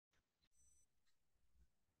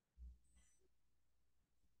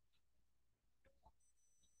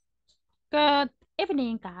Good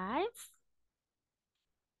evening, guys.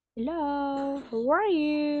 Hello, how are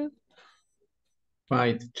you?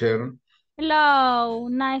 Hi, teacher. Hello,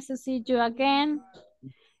 nice to see you again.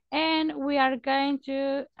 And we are going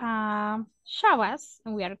to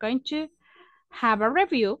we are going to have a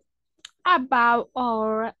review about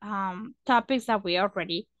our topics that we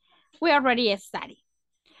already studied.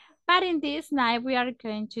 But in this night, we are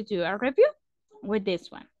going to do a review with this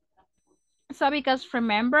one. So because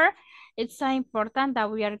remember, it's so important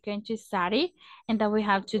that we are going to study and that we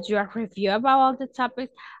have to do a review about all the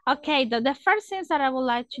topics. Okay, the first things that I would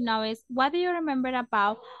like to know is what do you remember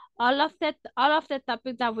about all of the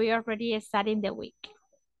topics that we already studied in the week?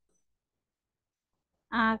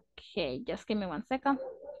 Okay, just give me 1 second.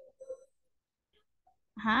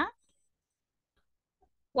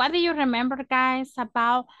 What do you remember, guys,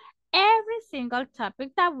 about every single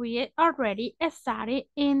topic that we already studied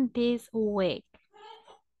in this week?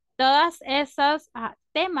 Todos esos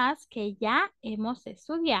temas que ya hemos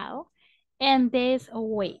estudiado en this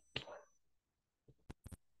week.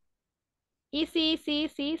 Y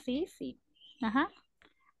sí. Ajá.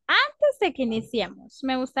 Antes de que iniciemos,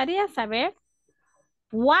 me gustaría saber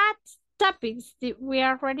what topics did we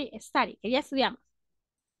already study, que ya estudiamos.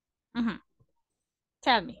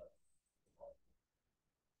 Tell me.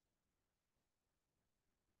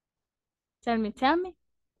 Tell me.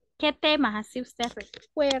 ¿Qué temas así usted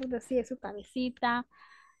recuerda, así de su cabecita?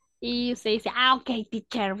 Y usted dice, ok,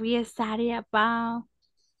 teacher, we study about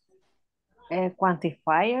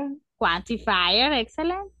Quantifier. quantifier,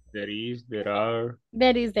 excellent. There is, there are,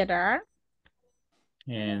 There are.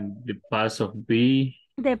 and the past of be.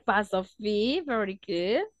 The past of be, very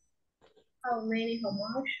good. How many, how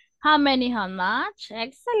much? How many, how much?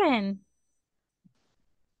 Excellent.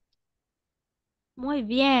 Muy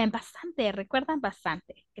bien, bastante, recuerdan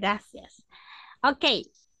bastante. Gracias. Ok,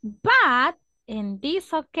 but in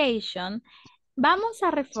this occasion, vamos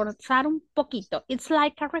a reforzar un poquito. It's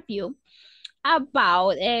like a review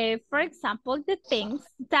about, for example, the things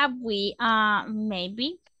that we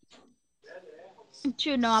maybe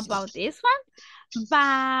to know about this one,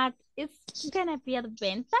 but it's gonna be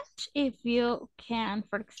advantage if you can,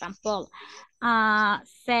 for example,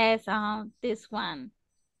 says this one.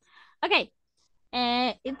 Okay,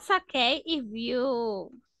 it's okay if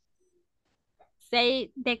you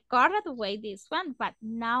say the correct way this one, but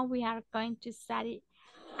now we are going to study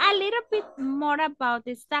a little bit more about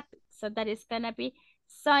this topic. So that is gonna be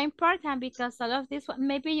so important because all of this one,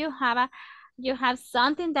 maybe you have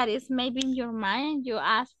something that is maybe in your mind, you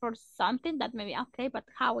ask for something that maybe, okay, but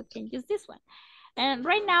how we can use this one? And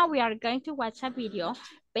right now we are going to watch a video.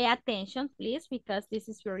 Pay attention, please, because this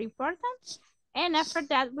is very important. And after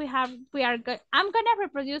that, I'm gonna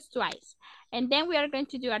reproduce twice, and then we are going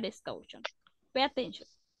to do a discussion. Pay attention.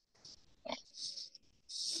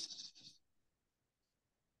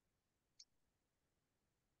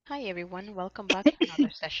 Hi everyone, welcome back to another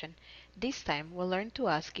session. This time we'll learn to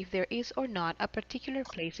ask if there is or not a particular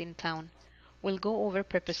place in town. We'll go over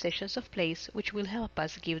prepositions of place which will help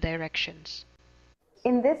us give directions.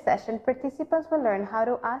 In this session, participants will learn how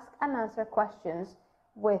to ask and answer questions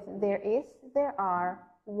with there is, there are,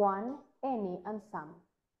 one, any, and some.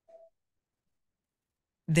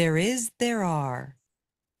 There is, there are.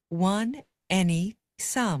 One, any,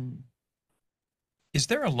 some. Is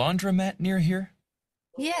there a laundromat near here?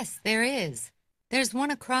 Yes, there is. There's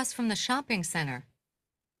one across from the shopping center.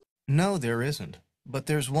 No, there isn't, but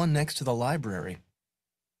there's one next to the library.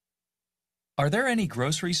 Are there any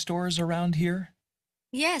grocery stores around here?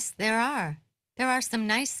 Yes, there are. There are some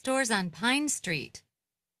nice stores on Pine Street.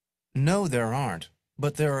 No, there aren't,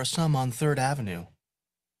 but there are some on 3rd Avenue.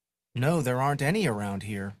 No, there aren't any around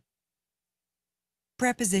here.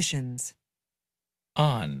 Prepositions.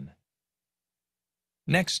 On.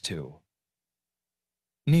 Next to.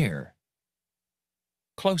 Near.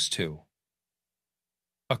 Close to.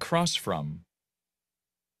 Across from.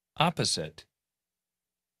 Opposite.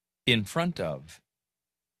 In front of.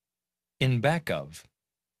 In back of.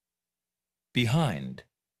 Behind.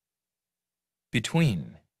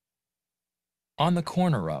 Between. On the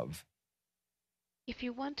corner of. If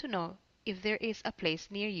you want to know if there is a place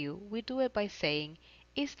near you, we do it by saying,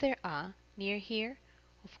 is there a near here?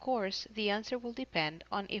 Of course, the answer will depend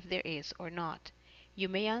on if there is or not. You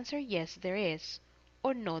may answer yes, there is,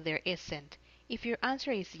 or no, there isn't. If your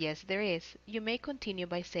answer is yes, there is, you may continue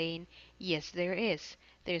by saying, yes, there is.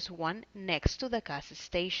 There's one next to the gas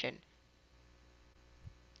station.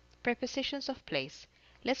 Prepositions of place.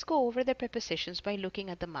 Let's go over the prepositions by looking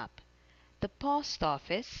at the map. The post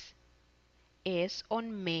office is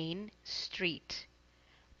on Main Street.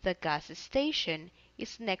 The gas station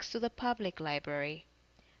is next to the public library.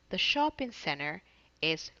 The shopping center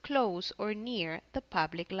is close or near the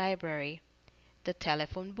public library. The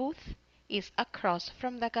telephone booth is across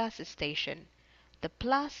from the gas station. The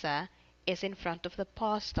plaza is in front of the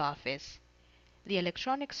post office. The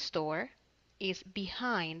electronics store is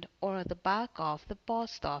behind or the back of the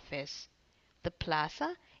post office. The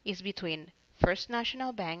plaza is between First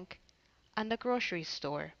National Bank and the grocery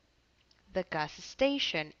store. The gas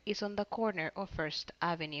station is on the corner of First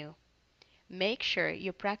Avenue. Make sure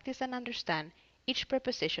you practice and understand each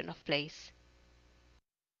preposition of place.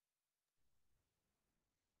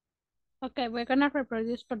 Okay, we're gonna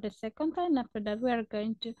reproduce for the second time. After that, we are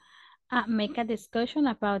going to make a discussion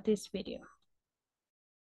about this video.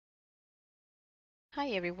 Hi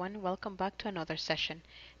everyone, welcome back to another session.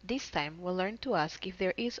 This time we'll learn to ask if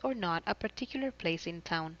there is or not a particular place in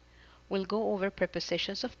town. We'll go over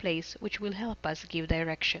prepositions of place which will help us give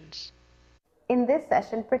directions. In this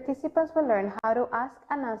session, participants will learn how to ask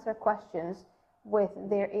and answer questions with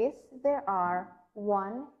there is, there are,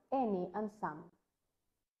 one, any, and some.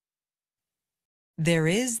 There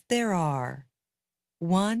is, there are.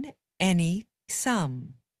 One, any,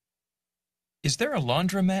 some. Is there a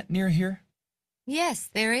laundromat near here? Yes,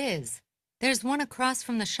 there is. There's one across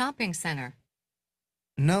from the shopping center.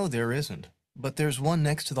 No, there isn't, but there's one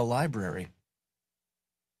next to the library.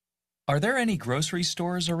 Are there any grocery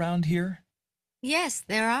stores around here? Yes,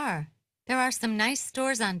 there are. There are some nice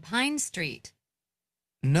stores on Pine Street.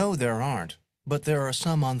 No, there aren't, but there are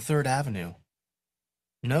some on 3rd Avenue.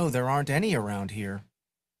 No, there aren't any around here.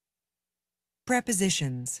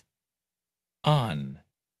 Prepositions. On.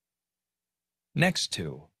 Next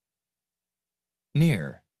to.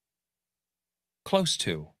 Near. Close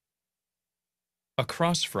to.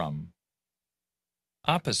 Across from.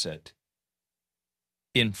 Opposite.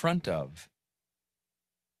 In front of.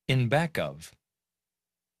 In back of.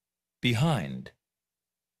 Behind.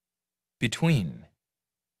 Between.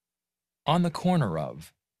 On the corner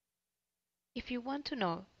of. If you want to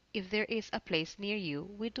know if there is a place near you,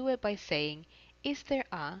 we do it by saying, is there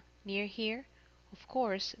a near here? Of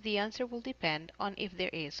course, the answer will depend on if there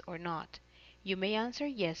is or not. You may answer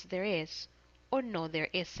yes, there is, or no, there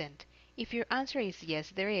isn't. If your answer is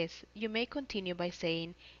yes, there is, you may continue by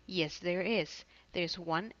saying, yes, there is. There's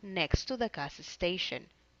one next to the gas station.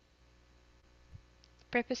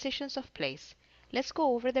 Prepositions of place. Let's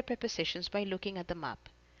go over the prepositions by looking at the map.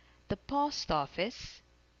 The post office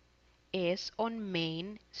is on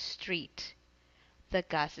Main Street. The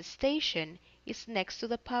gas station is next to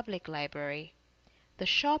the public library. The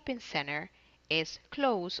shopping center is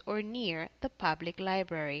close or near the public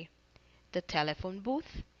library. The telephone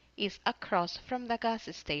booth is across from the gas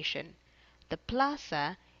station. The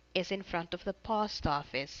plaza is in front of the post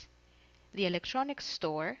office. The electronics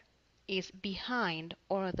store is behind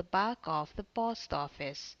or the back of the post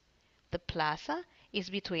office. The plaza is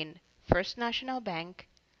between First National Bank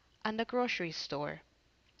and the grocery store.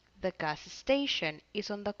 The gas station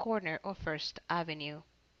is on the corner of First Avenue.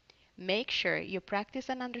 Make sure you practice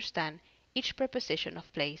and understand each preposition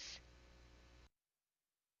of place.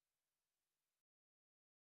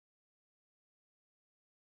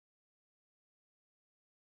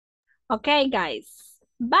 Okay, guys.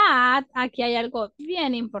 But aquí hay algo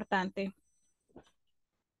bien importante.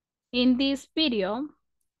 In this video,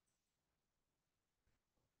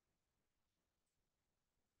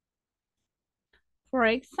 for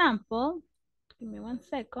example, give me one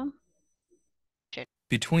second.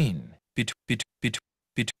 Between.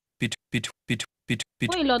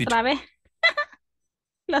 Uy, lo otra vez.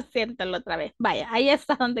 Lo siento, lo otra vez. Vaya, ahí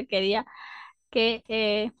está donde quería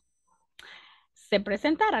que se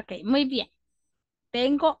presentara. Ok, muy bien.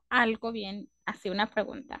 Tengo algo bien, así una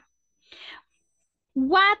pregunta.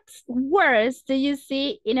 What words do you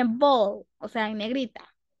see in a bold? O sea, en negrita.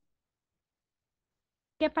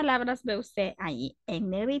 ¿Qué palabras ve usted ahí en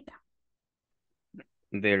negrita?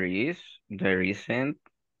 There is, there isn't,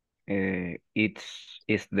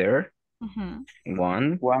 it's there. Ujú.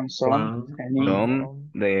 One, Some, any, some,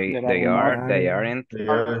 they there are not, they aren't,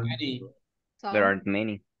 many. there aren't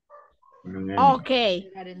many. Ok.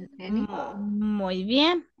 Muy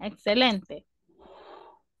bien, excelente.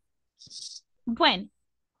 Bueno.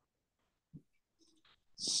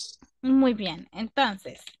 Muy bien,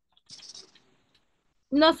 entonces.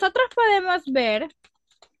 Nosotros podemos ver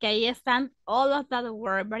que ahí están all of that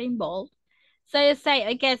word very involved. So you say,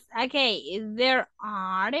 I guess, okay, there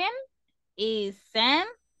aren't, isn't,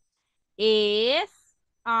 is,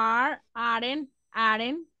 aren't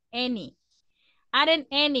any. Aren't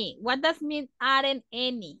any. What does mean aren't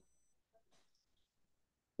any?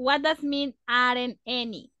 What does mean aren't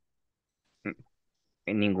any?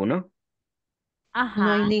 Ninguno.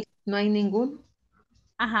 Ajá. No hay ninguno.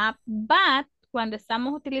 Ajá. But cuando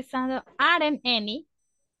estamos utilizando aren't any,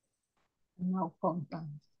 No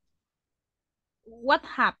contan. what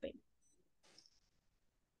happened?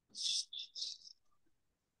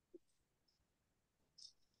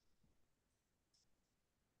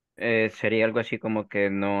 Sería algo así como que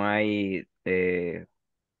no hay,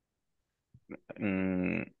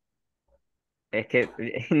 mm, es que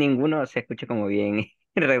ninguno se escucha como bien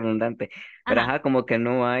redundante, pero Ajá. ajá, como que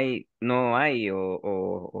no hay,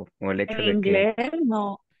 o el hecho En de que, inglés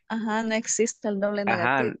no, ajá, no existe el doble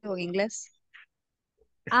ajá, negativo en inglés.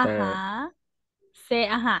 está, Ajá. Sí,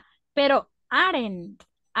 ajá. Pero aren't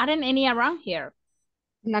any around here.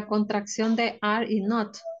 La contracción de are y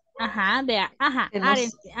not. Ajá, ajá, Que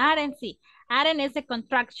nos, aren't sí. Aren't is the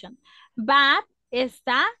contraction. But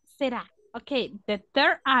está, será. Ok, the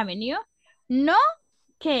Third Avenue. No,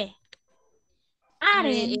 ¿qué?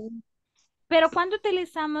 Aren't. Pero cuando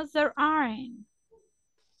utilizamos there aren't?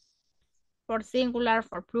 For singular,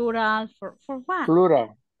 for plural, for what?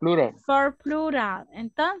 Plural, plural. For plural.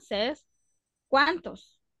 Entonces,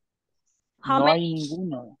 ¿cuántos? How No hay many?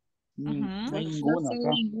 ninguno. Ujú. No hay No ninguno son acá.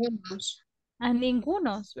 ningunos. A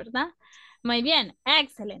ningunos, ¿verdad? Muy bien,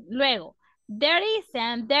 excellent. Luego, there is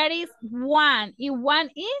and there is one. Y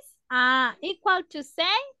one is equal to say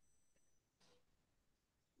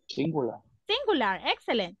Singular. singular.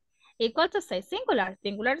 Excellent. Equal to say singular,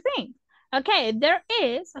 singular thing. Okay, there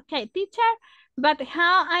is, okay, teacher, but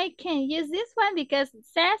how I can use this one because it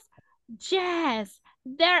says, yes,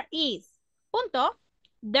 there is. Punto.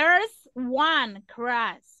 There's one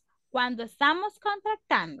cross. Cuando estamos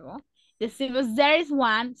contractando, decimos there is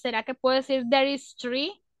one. ¿Será que puedo decir there is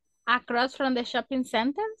three across from the shopping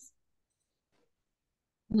centers?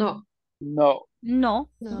 no. No. No.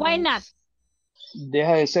 Why No. not?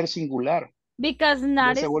 Deja de ser singular. Because Ya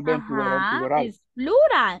not se is, vuelve en plural. is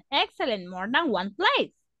plural. Excellent. More than one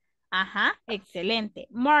place. Excelente.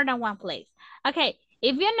 More than one place. Okay.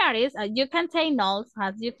 If you notice, you can take notes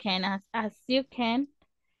as you can,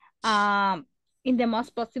 in the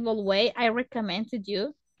most possible way. I recommend to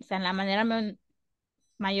you, o sea, en la manera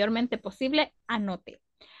mayormente posible, anote.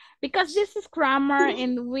 Because this is grammar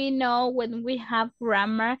and we know when we have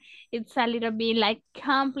grammar, it's a little bit like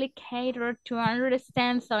complicated to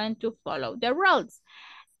understand so and to follow the rules.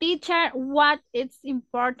 Teacher, what is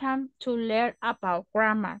important to learn about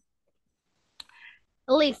grammar?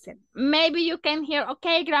 Listen, maybe you can hear,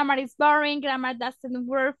 okay, grammar is boring, grammar doesn't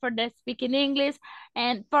work for the speaking English,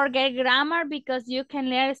 and forget grammar because you can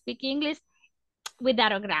learn speak English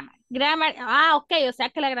without a grammar. Grammar, ok, o sea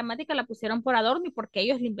que la gramática la pusieron por adorno y porque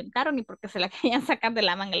ellos la inventaron y porque se la querían sacar de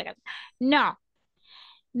la manga. No,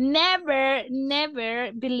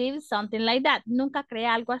 never believe something like that. Nunca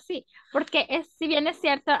crea algo así. Porque si bien es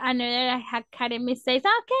cierto, another academy says,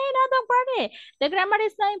 okay, no, don't worry. The grammar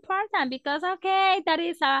is not important because, okay, that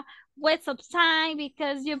is a waste of time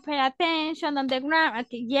because you pay attention on the grammar.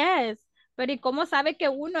 Okay, yes. Pero ¿y cómo sabe que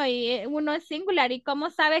uno es singular? ¿Y cómo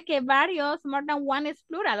sabe que varios, more than one es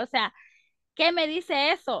plural? O sea, ¿qué me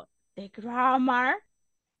dice eso? The grammar.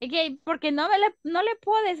 Okay, porque no le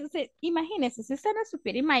puedo decir, imagínese, si usted no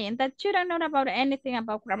supiera, imagine that you don't know about anything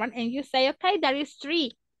about grammar and you say, okay, there is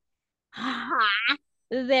three.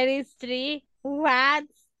 There is three. What?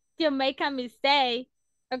 You make a mistake.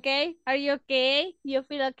 Okay, are you okay? You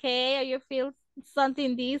feel okay? Or you feel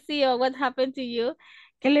something dizzy or what happened to you?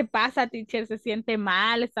 ¿Qué le pasa, teacher? ¿Se siente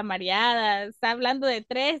mal? ¿Está mareada? ¿Está hablando de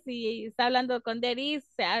tres y está hablando con there is?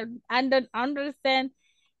 I don't understand.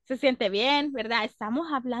 Se siente bien, ¿verdad?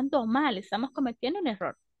 Estamos hablando mal, estamos cometiendo un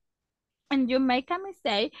error. And you make a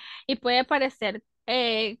mistake y puede parecer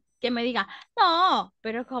que me diga, no,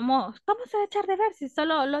 pero ¿cómo se va a echar de ver si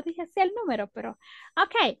solo lo dije así el número? Pero,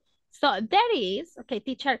 okay, so there is, okay,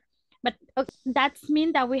 teacher, but that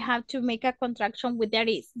means that we have to make a contraction with there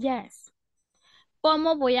is, yes.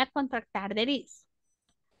 ¿Cómo voy a contractar there is?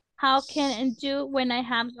 How can I do when I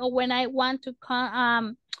have, or when I want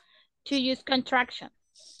to use contraction?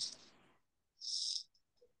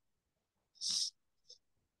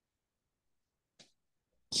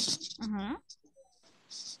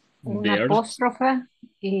 Un There's apóstrofe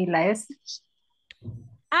y la S.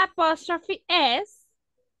 Apostrophe S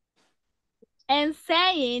and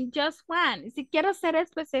saying just one. Si quiero ser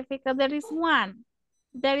específica, there is one.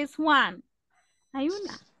 There is one. Hay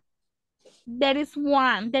una. There is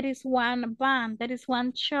one. There is one band. There is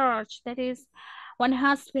one church. There is one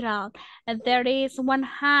hospital. There is one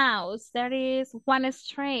house. There is one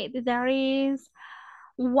street. There is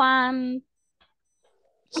one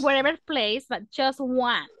whatever place, but just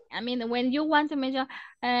one. I mean, when you want to mention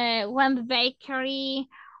one bakery,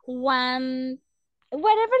 one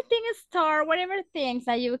whatever thing store, whatever things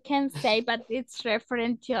that you can say, but it's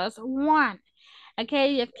referring just one.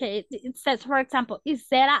 Okay, okay. It says, for example, is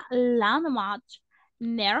there a landmark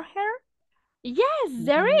near here? Yes,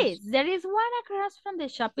 there is. There is one across from the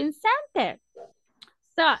shopping center.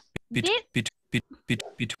 So,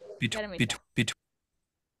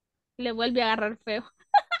 le vuelve a agarrar feo.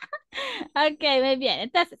 Ok, muy bien.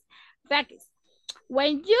 Entonces, practice.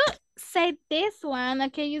 When you say this one,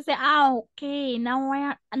 okay, you say, oh, okay,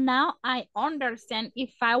 now I understand.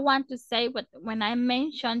 If I want to say, but when I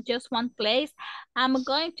mention just one place, I'm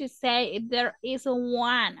going to say there is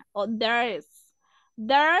one or there's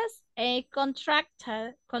a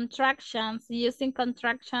contractions using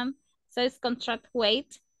contraction. So it's contract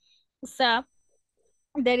weight. So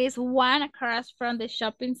there is one across from the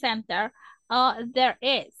shopping center. Oh, there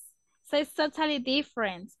is. So it's totally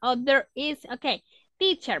different. Oh, there is. Okay,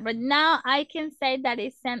 teacher. But now I can say that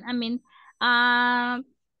it's an, I mean,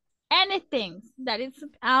 anything that is,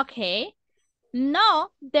 okay. No,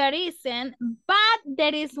 there isn't, but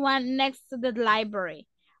there is one next to the library.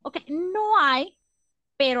 Okay, no hay,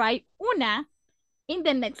 pero hay una in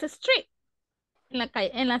the next street. En la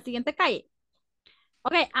calle, en la siguiente calle.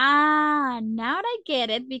 Okay, now I get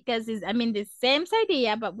it because it's, I mean, the same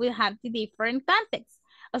idea, but we have the different context.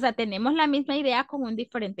 O sea, tenemos la misma idea con un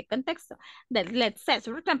diferente contexto. That let's say,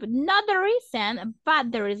 so for example, not the reason, but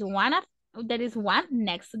there is one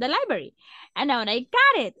next to the library. And now I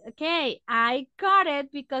got it. Okay, I got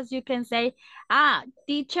it because you can say,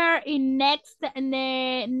 teacher in next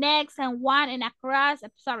and one and across.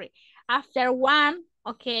 Sorry, after one.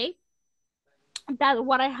 Okay, that's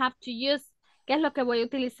what I have to use. ¿Qué es lo que voy a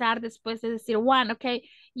utilizar después de decir one? Okay,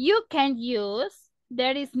 you can use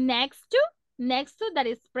there is next to, that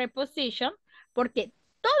is preposition, porque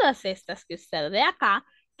todas estas que usted ve acá,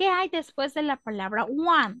 ¿qué hay después de la palabra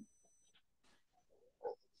one?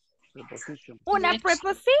 Preposition. Una Next.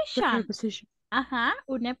 preposition. Preposition. Ajá,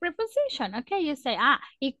 una preposition. Okay, you say,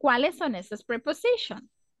 ¿y cuáles son esas prepositions?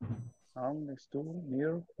 Next to,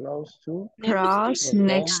 near, close to. Cross, from,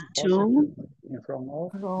 next to. positive, in front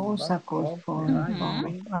of. Close, back across of, from,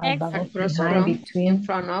 behind, Exactly. across behind. from, between.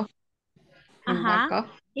 Front of. And Ajá. back of.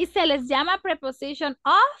 Y se les llama preposition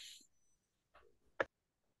of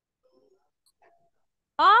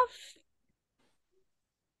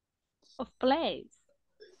place.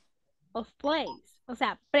 Of place. O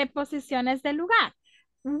sea, preposiciones de lugar.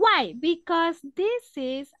 Why? Because this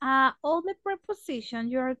is all the preposition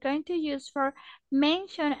you are going to use for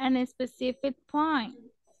mention a specific point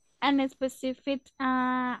and a specific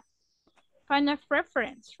point of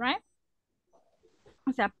reference, right?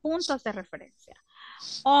 O sea, puntos de referencia.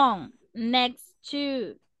 On, next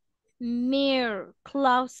to, near,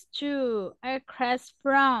 close to, across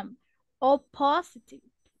from, oppositive.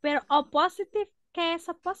 Pero oppositive, ¿qué es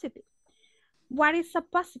oppositive? What is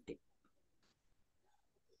oppositive?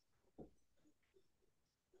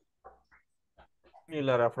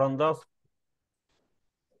 Similar, front of.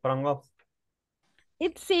 Front of.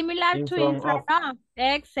 It's similar In to front in front of.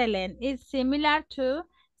 Excellent. It's similar to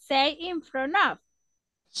say in front of.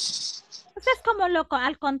 Pues es como loco,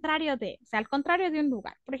 al contrario de, o sea, al contrario de un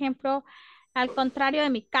lugar. Por ejemplo, al contrario de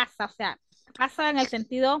mi casa, o sea, casa en el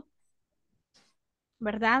sentido,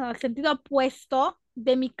 ¿verdad? El sentido opuesto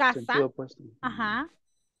de mi casa. Sentido opuesto. Ajá.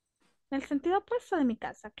 El sentido opuesto de mi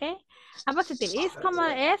casa, ¿ok? Opposite.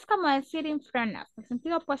 Es como decir in front of. El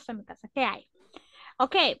sentido opuesto de mi casa. ¿Qué hay?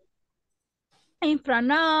 Ok. In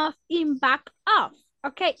front of, in back of.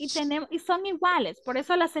 Ok, y son iguales, por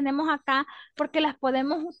eso las tenemos acá, porque las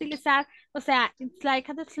podemos utilizar, o sea, it's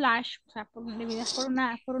like a slash, o sea, divididas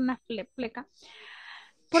por una fleca,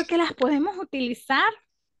 porque las podemos utilizar,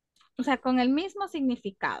 o sea, con el mismo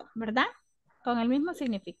significado, ¿verdad? Con el mismo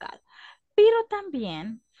significado. Pero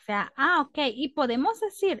también, o sea, ok, y podemos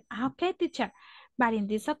decir, ok, teacher, but in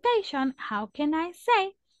this occasion, how can I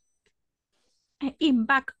say in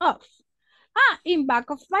back of? In back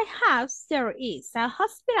of my house, there is a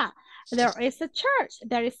hospital, there is a church,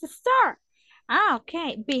 there is a store.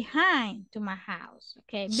 Okay, behind to my house,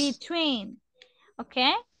 okay, between,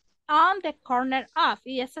 okay, on the corner of,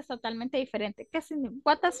 y eso es totalmente diferente.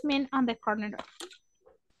 What does mean on the corner of?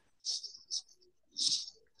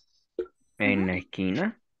 En la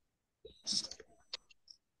esquina.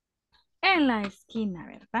 En la esquina,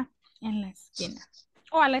 ¿verdad? En la esquina.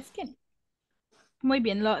 O a la esquina. Muy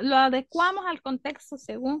bien, lo adecuamos al contexto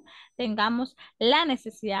según tengamos la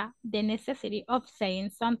necesidad, the necessity of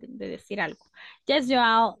saying something, de decir algo. Yes,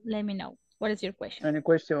 Joel, let me know. What is your question? Any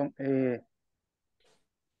question?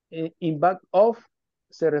 In back of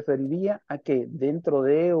se referiría a que dentro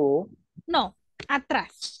de o... No,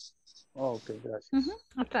 atrás. Oh, ok, gracias.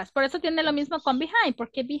 Atrás. Por eso tiene lo mismo con behind,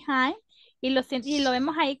 porque behind, y lo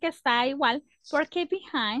vemos ahí que está igual, porque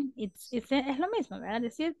behind es lo mismo, ¿verdad?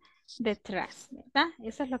 Es decir, detrás, ¿verdad?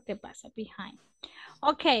 Eso es lo que pasa, behind.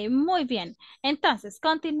 Ok, muy bien. Entonces,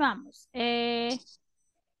 continuamos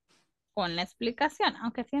con la explicación,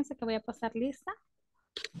 aunque fíjense que voy a pasar lista.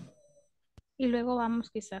 Y luego vamos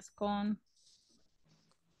quizás con...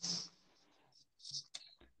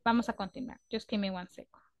 Vamos a continuar. Just give me one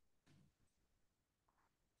second.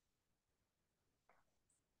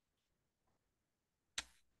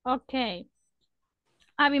 Ok.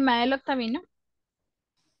 Abimael Octavino.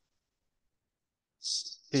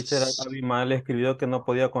 Teacher, Abimael escribió que no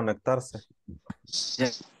podía conectarse.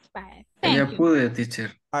 Bye. Ya Thank you. pude,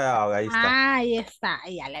 teacher. Ahí está. Ahí está.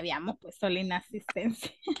 Ya le habíamos puesto la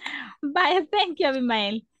inasistencia. Bye. Thank you,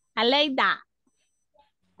 Abimael. Aleida.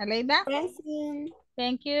 Aleida. Present.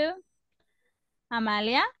 Thank you.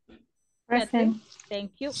 Amalia. Present. Beatriz.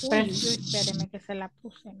 Thank you. Uy, Present. uy, espéreme que se la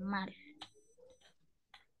puse mal.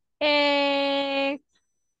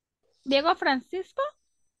 Diego Francisco.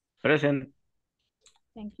 Present.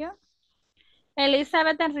 Thank you.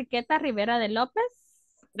 Elizabeth Enriqueta Rivera de López.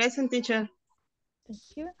 Present, teacher.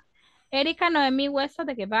 Thank you. Erika Noemí Hueso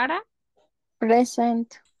de Guevara.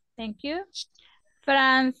 Present. Thank you.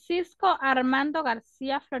 Francisco Armando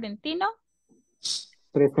García Florentino.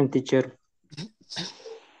 Present, teacher.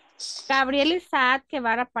 Gabriel Isaac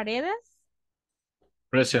Guevara Paredes.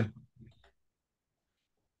 Present.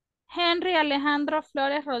 Henry Alejandro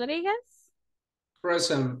Flores Rodríguez.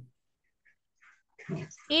 Present.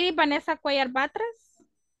 Iris Vanessa Cuellar Batres.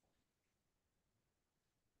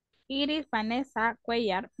 Iris Vanessa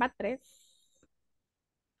Cuellar Batres.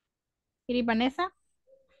 Iris Vanessa.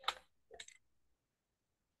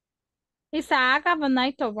 Isaac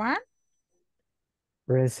Abonai Tobar.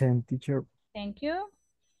 Present, teacher. Thank you.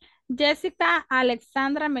 Jessica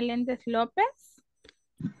Alexandra Meléndez López.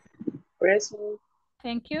 Present.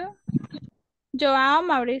 Thank you. Joao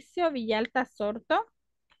Mauricio Villalta Sorto.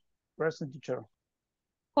 Present, teacher.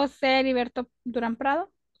 José Heriberto Durán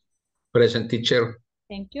Prado. Present, teacher.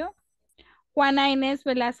 Thank you. Juana Inés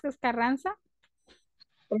Velázquez Carranza.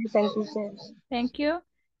 Present, teacher. Thank you.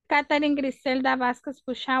 Catherine Griselda Vázquez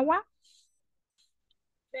Puchagua.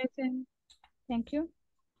 Present. Thank you.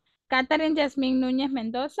 Catherine Yasmín Núñez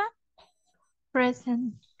Mendoza.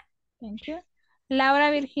 Present. Thank you. Laura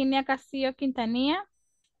Virginia Castillo Quintanilla.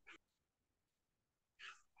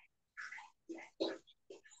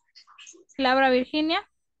 Laura Virginia.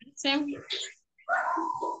 Present.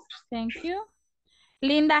 Thank you.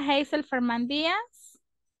 Linda Hazel Ferman Díaz.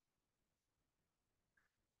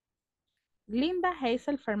 Linda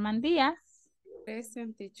Hazel Ferman Díaz.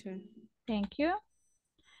 Present, teacher. Thank you.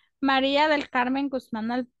 María del Carmen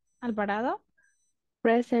Guzmán Alvarado.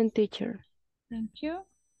 Present, teacher. Thank you.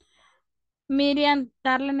 Miriam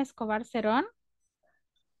Darlen Escobar Cerón.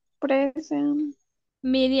 Present.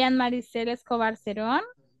 Miriam Maricel Escobar Cerón.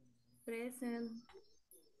 Present.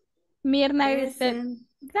 Mirna Grisel. Present.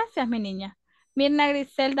 Gracias, mi niña. Mirna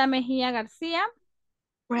Griselda Mejía García.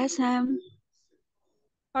 Present.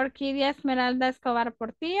 Orquídea Esmeralda Escobar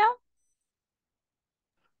Portillo.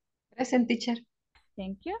 Present, teacher.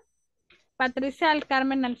 Thank you. Patricia del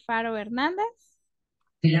Carmen Alfaro Hernández.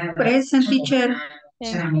 Present, teacher.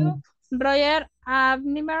 Thank you. Roger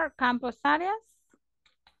Abnimer Campos Arias.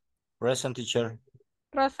 Present, teacher.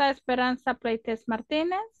 Rosa Esperanza Pleites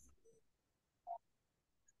Martínez.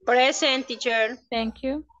 Present, teacher. Thank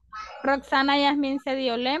you. Roxana Yasmin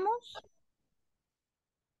Cedillo Lemos.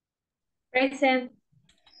 Present.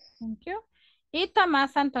 Thank you. Y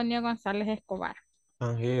Tomás Antonio González Escobar.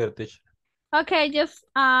 I'm here, teacher. Okay, just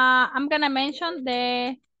I'm gonna mention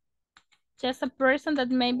just a person that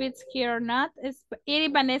maybe it's here or not is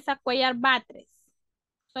Iris Vanessa Cuellar Batres.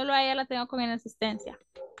 Solo a ella la tengo con asistencia.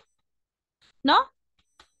 ¿No?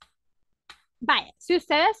 Vaya, si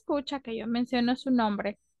usted escucha que yo menciono su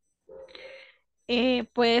nombre,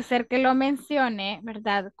 puede ser que lo mencione,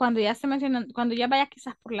 ¿verdad? Cuando ya se menciona, cuando ya vaya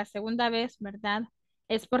quizás por la segunda vez, ¿verdad?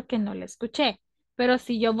 Es porque no le escuché. Pero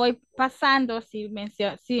si yo voy pasando, si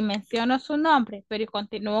menciono su nombre, pero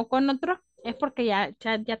continúo con otro, es porque ya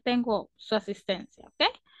tengo su asistencia, ¿ok?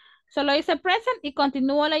 Solo dice present y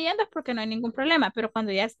continúo leyendo es porque no hay ningún problema, pero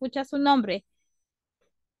cuando ya escucha su nombre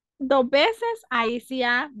 2 veces, ahí sí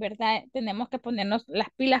ya, ¿verdad? Tenemos que ponernos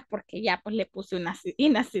las pilas porque ya pues le puse una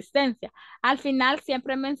inasistencia. Al final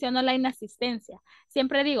siempre menciono la inasistencia.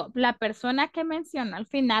 Siempre digo, la persona que menciona al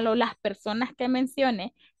final o las personas que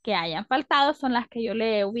mencione que hayan faltado son las que yo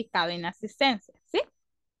le he ubicado inasistencia, ¿sí?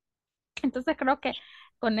 Entonces creo que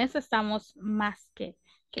con eso estamos más que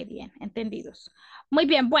bien, entendidos. Muy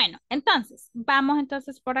bien, bueno, entonces, vamos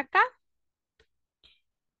entonces por acá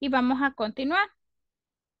y vamos a continuar.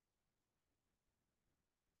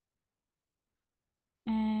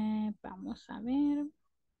 Vamos a ver.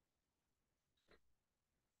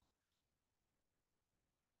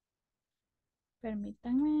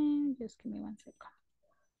 Permítanme, just give me one second.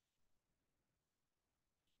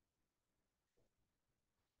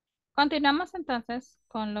 Continuamos entonces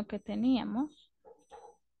con lo que teníamos.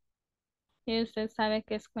 Y usted sabe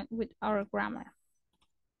que es with our grammar.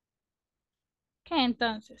 Ok,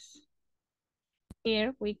 entonces.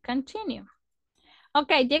 Here we continue. Ok,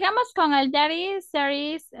 llegamos con el there is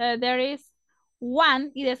one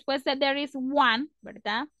y después de there is one,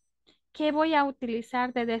 ¿verdad? ¿Qué voy a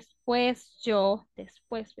utilizar de después yo?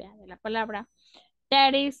 Después, vea, de la palabra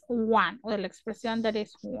there is one o de la expresión there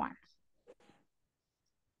is one.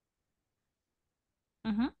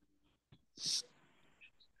 Ujú.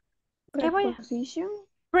 ¿Qué voy a?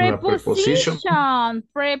 Preposition.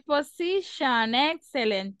 Preposition,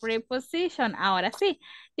 excellent, preposition. Ahora sí,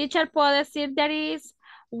 teacher, puedo decir there is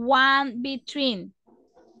one between.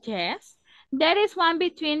 Yes, there is one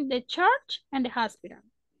between the church and the hospital.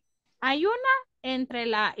 Hay una entre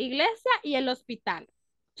la iglesia y el hospital,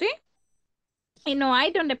 ¿sí? Y no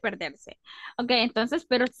hay donde perderse. Ok, entonces,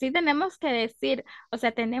 pero sí tenemos que decir, o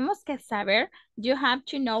sea, tenemos que saber, you have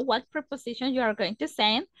to know what preposition you are going to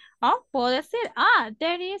say. Oh, puedo decir,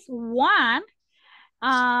 there is one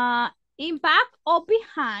in back or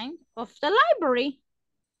behind of the library.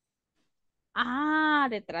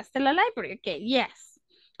 Detrás de la library. Ok, yes.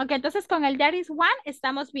 Ok, entonces con el there is one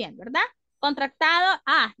estamos bien, ¿verdad? Contractado,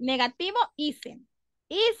 negativo, isn't.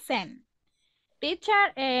 Isn't.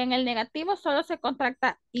 Teacher, en el negativo solo se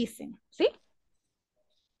contracta isn't, ¿sí?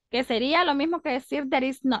 Que sería lo mismo que decir there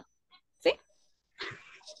is not, ¿sí?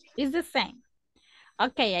 It's the same.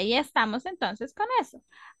 Ok, ahí estamos entonces con eso.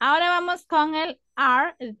 Ahora vamos con el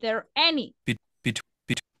are there any.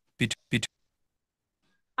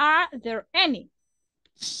 Are there any?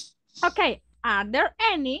 Ok, are there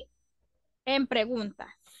any? En pregunta.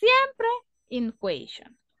 Siempre in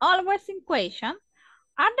question. Always in question.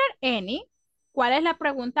 Are there any? ¿Cuál es la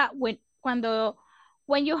pregunta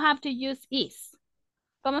when you have to use is?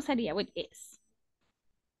 ¿Cómo sería with is?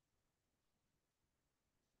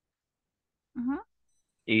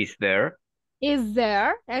 Is there? Is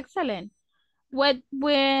there? Excellent.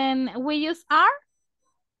 When we use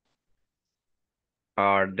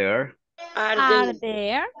Are there? Are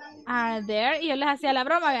there? Are there? Y yo les hacía la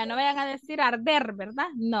broma, vean, no vayan a decir arder, ¿verdad?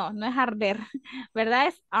 No, no es arder, ¿verdad?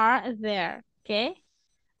 Es are there, ¿ok?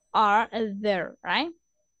 Are there, right?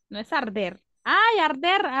 No es arder. Ay,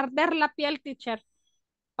 arder la piel, teacher.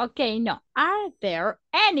 Ok, no. Are there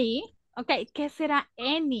any? Ok, ¿qué será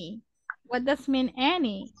any? What does mean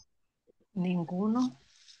any? Ninguno.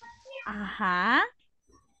 Ajá.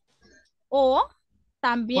 O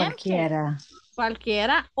también. Cualquiera.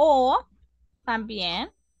 Cualquiera. O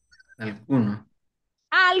también. Alguno.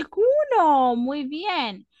 Alguno. Muy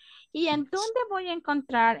bien. ¿Y en dónde voy a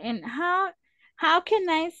encontrar? En how can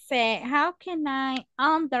I say, how can I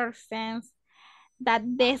understand that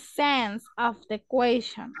the sense of the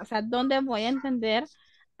question? O sea, ¿dónde voy a entender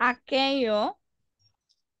aquello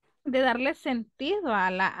de darle sentido a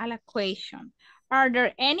la question? Are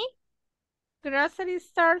there any grocery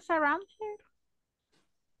stores around here?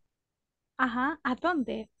 Ajá, ¿a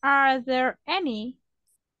dónde? Are there any?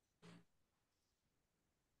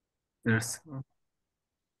 There's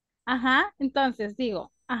Ajá, entonces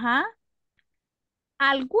digo, ajá,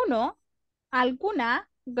 alguno, alguna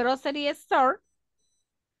grocery store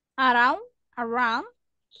around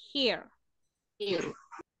here.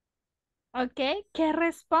 Ok, ¿qué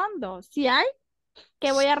respondo? Si hay,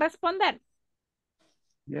 ¿qué voy a responder?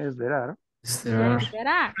 Yes, there are. Yes, there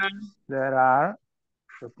are. There are. Yes,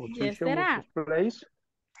 Preposition there are. with place.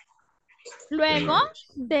 Luego,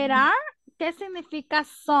 there are, ¿qué significa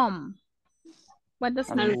some? What does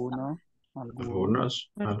mean some?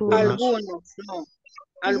 Algunos. Algunos, no.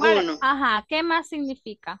 Algunos. Ajá, ¿qué más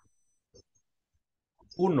significa?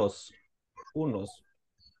 Unos.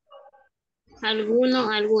 Alguna.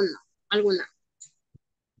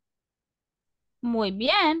 Muy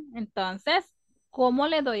bien, entonces, ¿cómo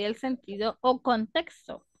le doy el sentido o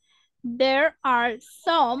contexto? There are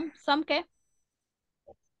some qué?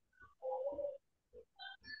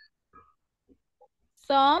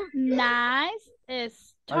 Some nice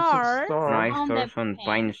stores on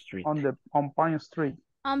Pine Street. On Pine Street.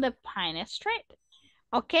 On the Pine Street.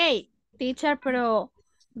 Ok, teacher, pero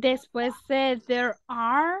después de there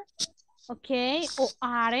are, ¿ok? O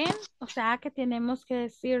aren't, o sea que tenemos que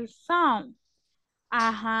decir some.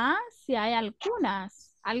 Ajá, sí hay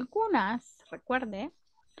algunas, recuerde.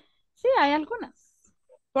 Sí, hay algunas.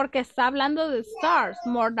 Porque está hablando de stars,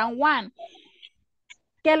 more than one,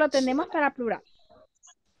 que lo tenemos para plural.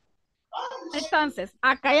 Entonces,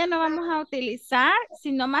 acá ya no vamos a utilizar,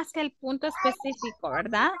 sino más que el punto específico,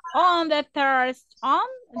 ¿verdad? On the third,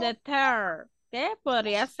 ¿qué?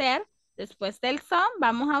 Podría ser, después del some,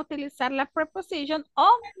 vamos a utilizar la preposition o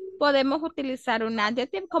podemos utilizar un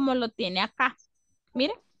adjective como lo tiene acá.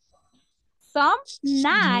 Miren. Some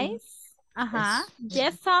nice. Ajá.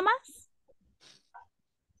 Yes, Thomas.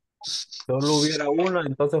 Solo hubiera una,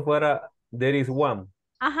 entonces fuera there is one.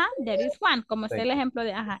 Ajá, there is one, como está el ejemplo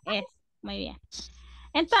de, ajá, es. Muy bien.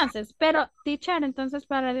 Entonces, pero, teacher, entonces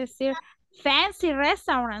para decir fancy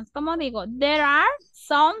restaurants, ¿cómo digo? There are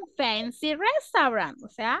some fancy restaurants, o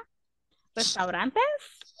sea, restaurantes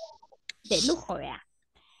de lujo, vea.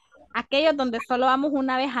 Aquellos donde solo vamos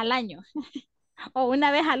una vez al año o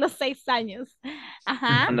una vez a los 6 años.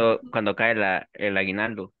 Ajá. Cuando cae el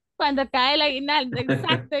aguinaldo. Cuando cae el aguinaldo,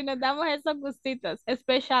 exacto, y nos damos esos gustitos.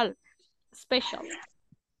 Special.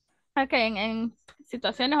 Ok, en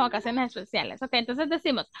situaciones o ocasiones especiales. Ok, entonces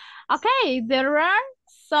decimos, ok, there are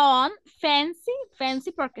some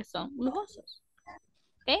fancy porque son lujosos.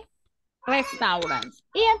 Ok, restaurants.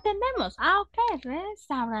 Y entendemos, ok,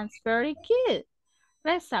 restaurants, very good.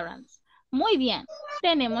 Restaurants. Muy bien,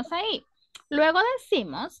 tenemos ahí. Luego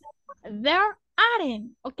decimos, there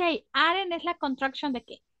aren't. Ok, aren't es la contraction de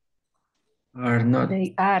qué? Are not.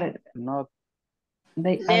 They are. Not.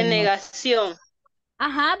 They De are not. negación.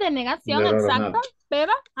 Ajá, de negación, There are exacto. not.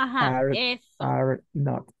 Pero, ajá, eso. Are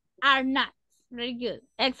not. Are not. Very good.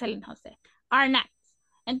 Excellent, José. Are not.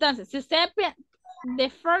 Entonces, si usted the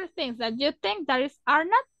first things that you think that is are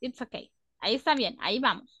not, it's okay. Ahí está bien, ahí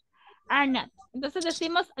vamos. Are not. Entonces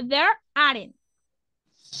decimos there aren't.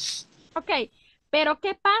 Ok, pero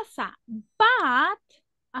 ¿qué pasa? But,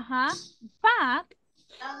 ajá, but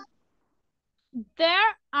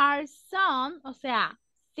there are some, o sea,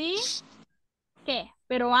 sí, ¿qué?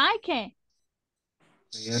 Pero hay que.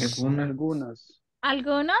 Hay algunas. Algunas.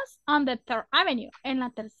 Algunos on the third avenue, en la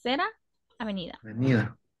tercera avenida.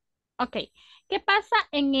 Avenida. Ok, ¿qué pasa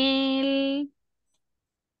en el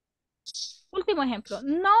último ejemplo?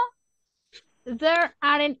 No, there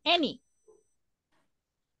aren't any.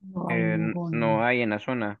 No hay ninguna. No hay en la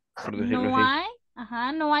zona, por decirlo No así. hay,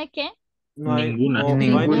 ajá, no hay qué. No hay, Ninguna. no hay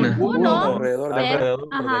Ninguna. ninguno Alrededor de alrededor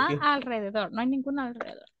de Ajá, aquí. alrededor, no hay ninguno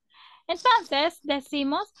alrededor. Entonces,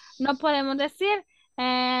 decimos, no podemos decir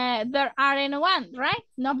there aren't one, right?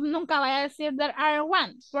 No, nunca vaya a decir there aren't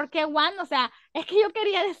one, porque one, o sea, es que yo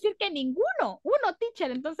quería decir que ninguno, uno, teacher,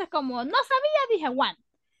 entonces como no sabía, dije one.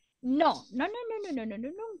 No,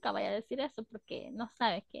 nunca vaya a decir eso porque no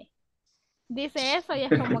sabe qué. Dice eso y es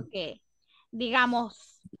como que,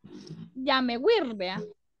 digamos, ya me weird,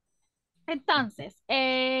 entonces,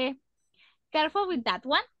 careful with that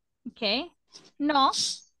one, okay? No,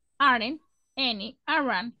 aren't any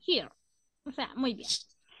around here. O sea, muy bien.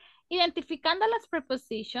 Identificando las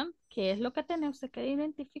prepositions, ¿qué es lo que tenemos que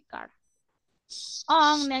identificar?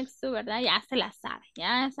 On, next to, ¿verdad? Ya se las sabe.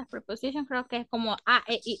 Ya esas prepositions creo que es como A,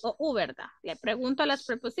 E, I, O, U, ¿verdad? Le pregunto las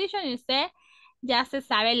prepositions y usted ya se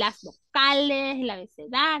sabe las vocales, el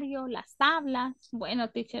abecedario, las tablas. Bueno,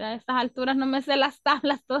 teacher, a estas alturas no me sé las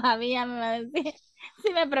tablas todavía, me va a decir.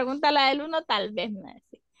 Si me pregunta la del 1, tal vez me va a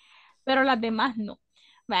decir. Pero las demás no.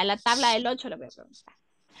 Vaya, la tabla del 8 le voy a preguntar.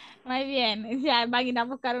 Muy bien, ya van a ir a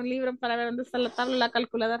buscar un libro para ver dónde está la tabla y la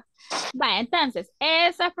calculadora. Vaya, entonces,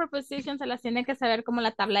 esas prepositions se las tiene que saber como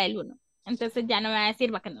la tabla del 1. Entonces ya no me va a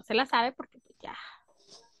decir va que no se la sabe porque pues ya,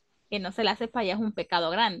 que no se la sepa ya es un pecado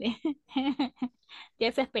grande. Y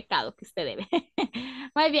ese es pecado que usted debe.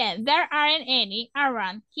 Muy bien, there aren't any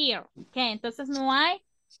around here. Ok, entonces no hay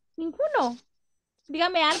ninguno.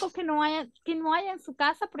 Dígame algo que no haya en su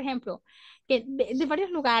casa, por ejemplo, que de varios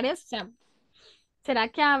lugares, o sea, ¿será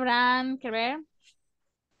que habrán, que ver,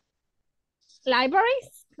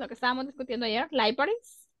 libraries? Lo que estábamos discutiendo ayer,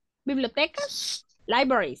 libraries, bibliotecas,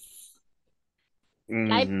 libraries.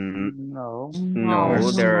 No.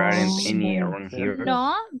 No, there aren't any around here.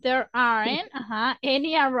 No, there aren't,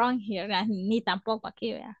 any around here, ni tampoco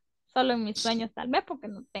aquí, vea. Solo en mis sueños tal vez porque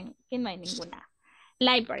no tengo, aquí no hay ninguna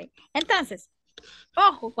library. Entonces,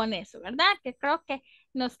 ojo con eso, ¿verdad? Que creo que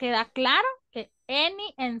nos queda claro que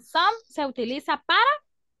any and some se utiliza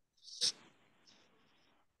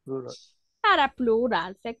para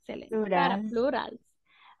plurals, excelente. Para plurals.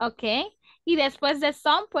 Ok. Y después de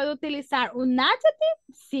some, ¿puedo utilizar un adjective?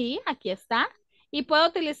 Sí, aquí está. ¿Y puedo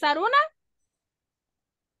utilizar una?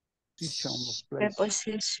 Preposition of place.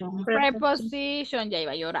 Preposition. Preposition. Ya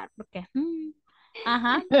iba a llorar porque.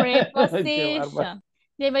 Ajá, Qué bárbaro. preposition.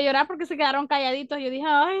 Ya iba a llorar porque se quedaron calladitos. Yo dije,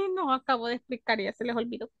 ay, no, acabo de explicar y ya se les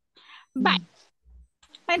olvidó. Bye.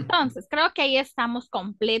 Entonces, creo que ahí estamos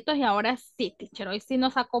completos y ahora sí, teacher, hoy sí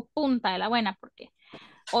nos sacó punta de la buena porque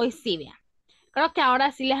hoy sí, vean. Creo que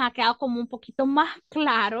ahora sí les ha quedado como un poquito más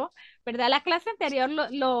claro, ¿verdad? La clase anterior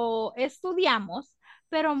lo estudiamos,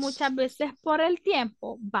 pero muchas veces por el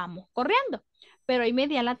tiempo vamos corriendo. Pero hoy me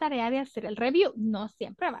di a la tarea de hacer el review. No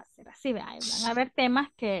siempre va a ser así, ¿verdad? Van a haber temas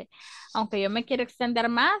que, aunque yo me quiero extender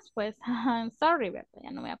más, pues, I'm sorry, ¿verdad?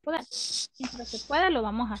 Ya no voy a poder. Siempre se puede, lo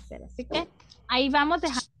vamos a hacer. Así que ahí vamos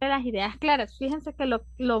dejando las ideas claras. Fíjense que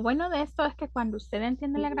lo bueno de esto es que cuando usted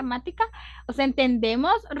entiende la gramática, o sea,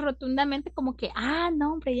 entendemos rotundamente como que,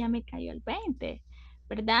 no, hombre, ya me cayó el 20,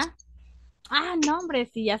 ¿verdad? No, hombre,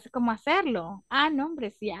 sí, ya sé cómo hacerlo. No,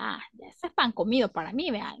 hombre, sí, ya ese es pan comido para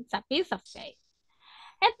mí, vean, it's a piece of cake.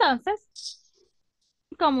 Entonces,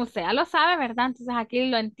 como usted ya lo sabe, ¿verdad? Entonces aquí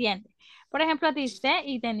lo entiende. Por ejemplo, dice,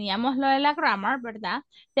 y teníamos lo de la grammar, ¿verdad?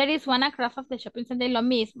 There is one across of the shopping center, lo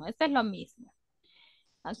mismo, esto es lo mismo.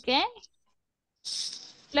 ¿Ok?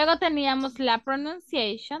 Luego teníamos la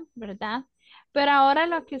pronunciation, ¿verdad? Pero ahora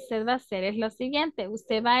lo que usted va a hacer es lo siguiente.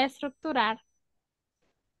 Usted va a estructurar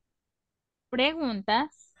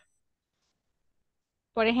preguntas.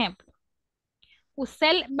 Por ejemplo,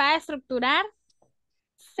 usted va a estructurar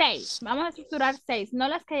 6. Vamos a estructurar 6. No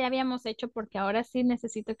las que ya habíamos hecho porque ahora sí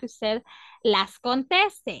necesito que usted las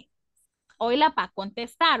conteste. Hoy la va a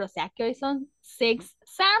contestar. O sea que hoy son 6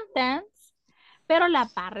 sentences, pero la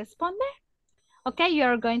va a responder. Ok,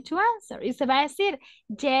 you're going to answer. Y se va a decir,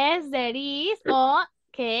 yes, there is,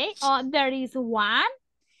 okay, there is one.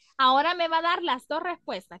 Ahora me va a dar las dos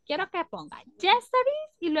respuestas. Quiero que ponga yes, there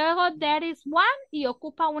is, y luego there is one, y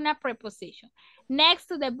ocupa una preposition. Next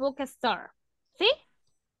to the bookstore. ¿Sí?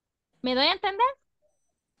 ¿Me doy a entender?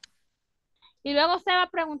 Y luego se va a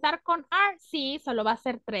preguntar con are. Sí, solo va a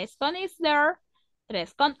ser 3 con is there,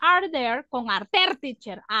 3 con are there, con arder,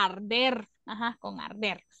 teacher. Arder. Ajá, con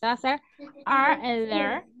arder. Se va a hacer are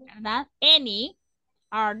there, ¿verdad? Any.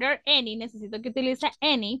 Are there any? Necesito que utilice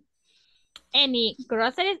any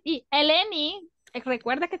groceries. Y el any,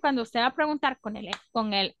 recuerda que cuando usted va a preguntar con el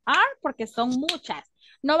are, porque son muchas,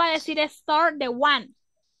 no va a decir store de one,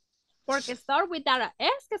 porque store without a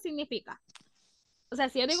S, ¿qué significa? O sea,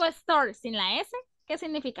 si yo digo store sin la S, ¿qué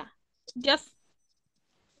significa? Just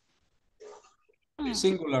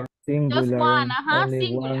Singular. just one, ajá, Only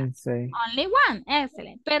singular. one, say. Only one,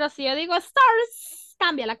 excelente. Pero si yo digo stores,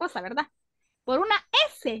 cambia la cosa, ¿verdad? Por una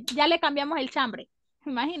S ya le cambiamos el chambre.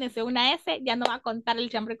 Imagínense, una S ya no va a contar el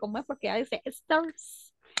chambre como es porque ya dice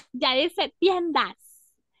stores, ya dice tiendas.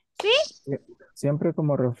 ¿Sí? Siempre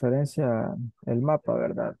como referencia el mapa,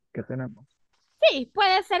 ¿verdad? Que tenemos. Sí,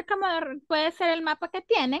 puede ser el mapa que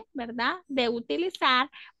tienen, ¿verdad? De utilizar.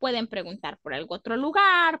 Pueden preguntar por algún otro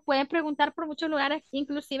lugar, pueden preguntar por muchos lugares,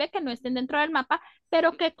 inclusive que no estén dentro del mapa,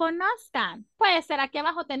 pero que conozcan. Puede ser, aquí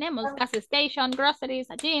abajo tenemos gas station, groceries,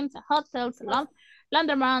 a gyms, a hotels, a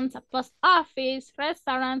laundromats, a post office,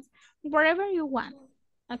 restaurants, wherever you want.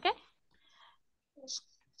 Okay?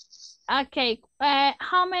 Okay.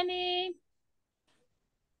 How many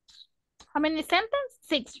sentences?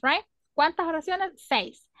 6, right? ¿Cuántas oraciones?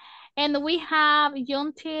 6. And we have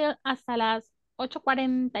until hasta las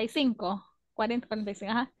 8:45.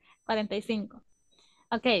 45, ajá. 45.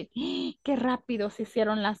 Ok. Qué rápido se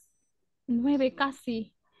hicieron las 9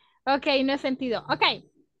 casi. Ok, no he sentido. Ok.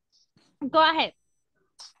 Go ahead.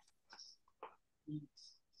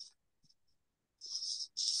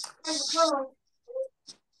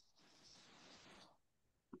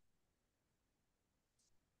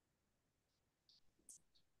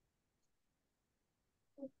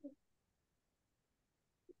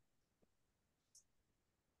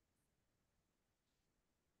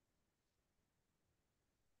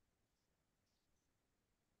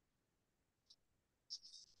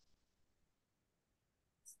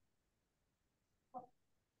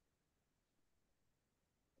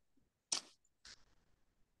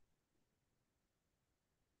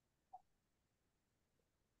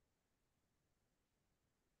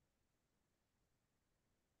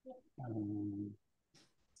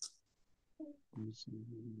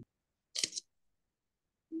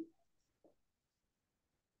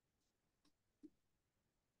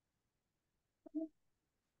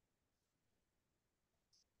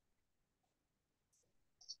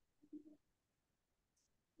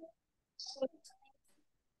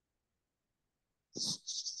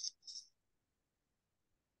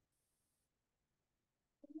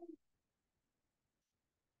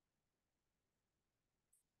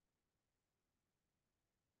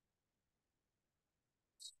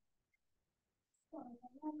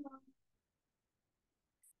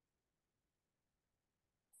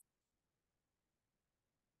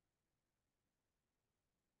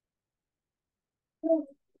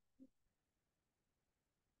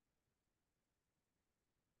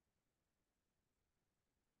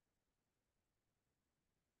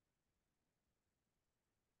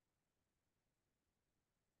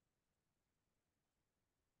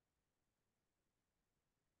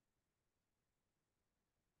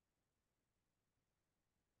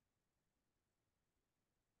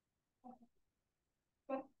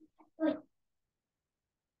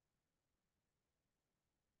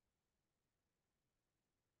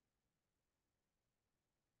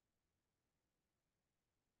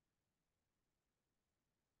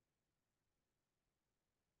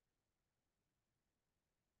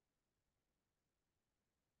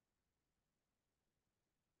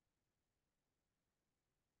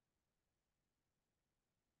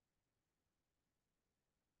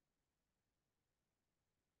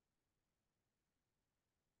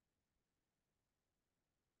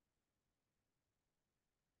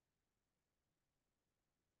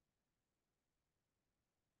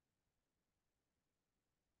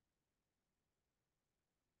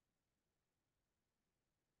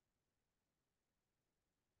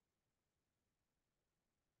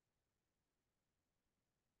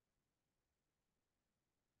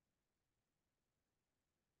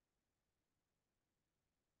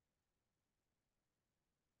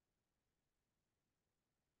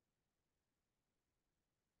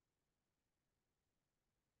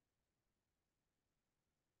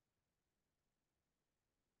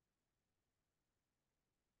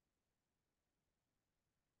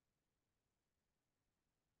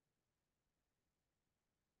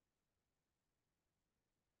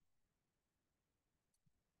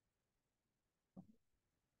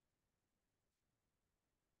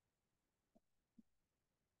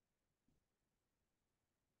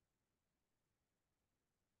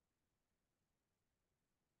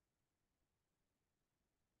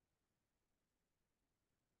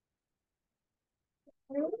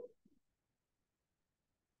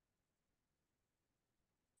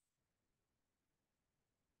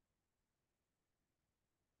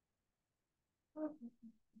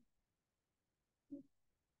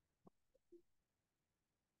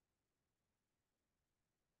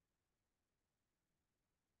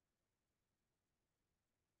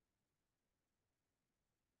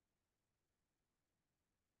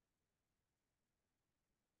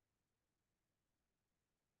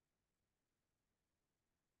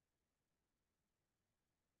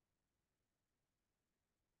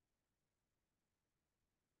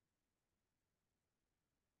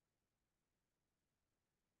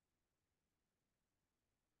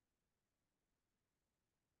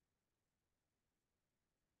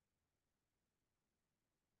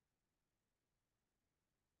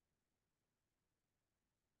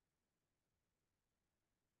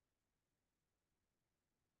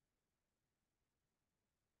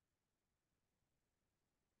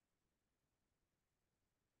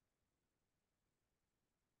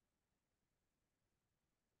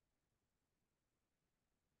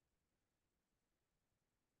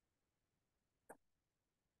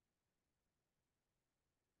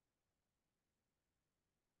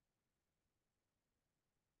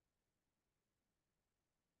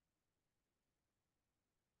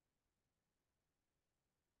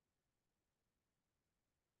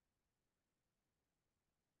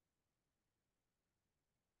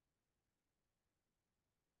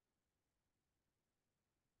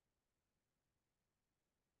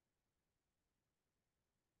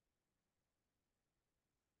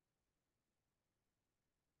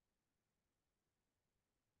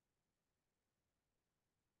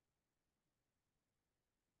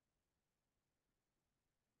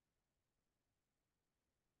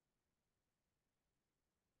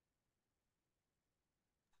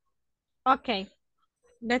 Okay,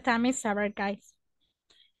 the time is over, guys.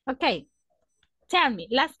 Okay, tell me,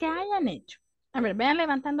 las que hayan hecho. A ver, vayan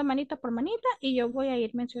levantando manita por manita y yo voy a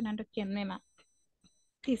ir mencionando quién me va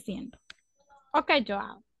diciendo. Okay,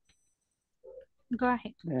 Joao. Go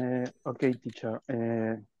ahead. Okay, teacher.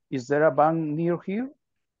 Is there a bank near here?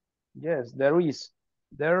 Yes, there is.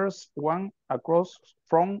 There's one across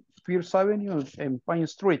from First Avenue and Pine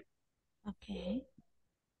Street. Okay.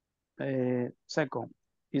 Second,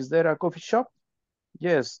 is there a coffee shop?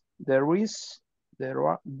 Yes, there is.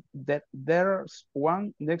 There's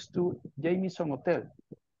one next to Jameson Hotel.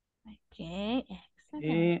 Okay,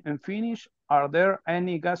 excellent. And finish, are there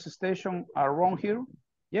any gas stations around here?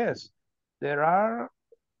 Yes, there are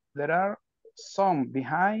some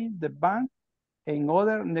behind the bank and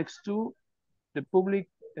other next to the public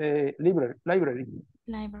library.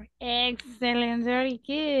 Library. Excellent, very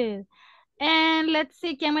good. And let's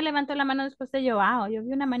see, ¿quién me levantó la mano después de Joao? Yo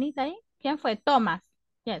vi una manita ahí. ¿Quién fue? Thomas.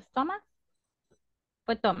 Yes, Thomas.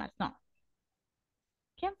 Fue Thomas, no.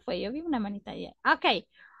 ¿Quién fue? Yo vi una manita ahí. Ok.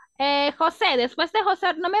 José, después de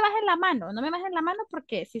José, no me bajen la mano, no me bajen la mano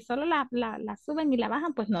porque si solo la suben y la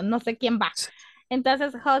bajan, pues no sé quién va.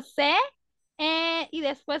 Entonces, José, y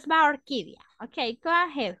después va Orquídea. Ok, go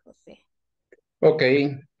ahead, José.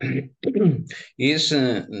 Okay. Is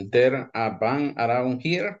there a bank around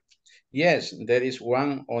here? Yes, there is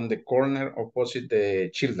one on the corner opposite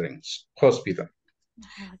the children's hospital.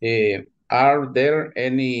 Are there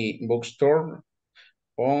any bookstore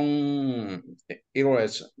on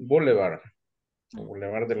Heroes Boulevard?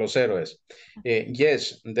 Boulevard de los Héroes.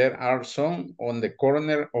 Yes, there are some on the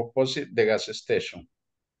corner opposite the gas station.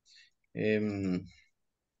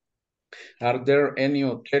 Are there any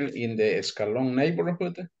hotel in the Escalon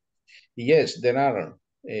neighborhood? Yes, there are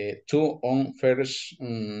two on First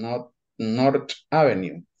North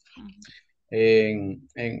Avenue. And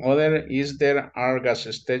other is there are gas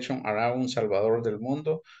station around Salvador del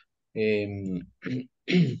Mundo?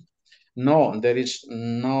 No, there is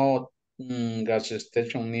no gas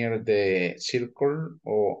station near the circle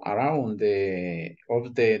or around the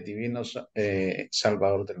of the Divinos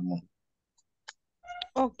Salvador del Mundo.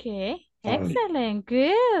 Ok, excellent,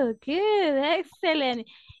 good, excellent.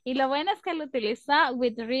 Y lo bueno es que lo utiliza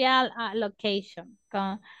with real location,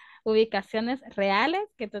 con ubicaciones reales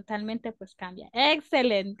que totalmente pues cambia.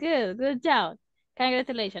 Excellent, good job.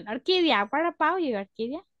 Congratulations. Orquídea, what about you,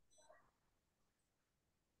 Orquídea?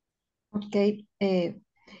 Okay.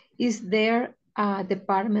 Is there a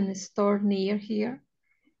department store near here?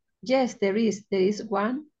 Yes, there is. There is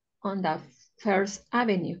one on the First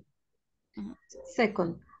Avenue.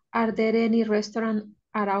 Second, are there any restaurant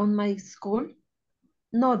around my school?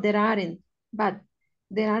 No, there aren't, but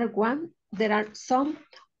there are some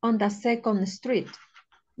on the second street.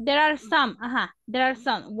 There are some, there are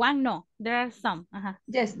some. One no, there are some.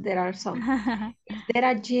 Yes, there are some. Is there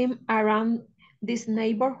a gym around this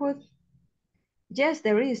neighborhood? Yes,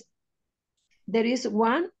 there is. There is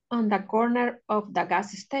one on the corner of the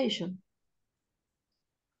gas station.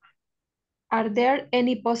 Are there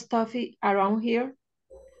any post office around here?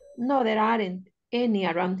 No, there aren't any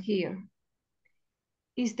around here.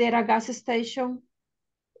 Is there a gas station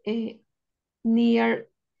near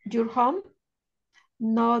your home?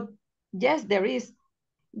 No, yes, there is.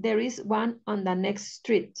 There is one on the next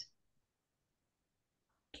street.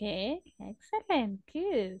 Okay, excellent,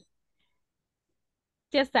 good.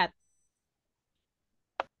 Just that.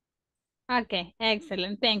 Okay,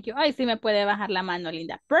 excellent, thank you. Ay, sí me puede bajar la mano,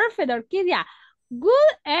 linda. Perfect, Orquídea.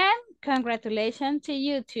 Good, and congratulations to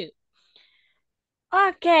you too.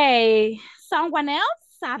 Okay, someone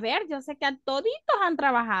else? A ver, yo sé que a toditos han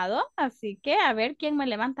trabajado, así que a ver quién me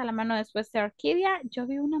levanta la mano después de Orquídea. Yo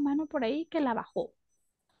vi una mano por ahí que la bajó.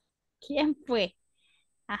 ¿Quién fue?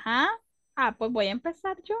 Ajá. Pues voy a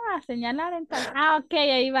empezar yo a señalar entonces. Ok,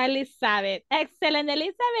 ahí va Elizabeth. Excelente,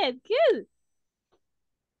 Elizabeth. Good.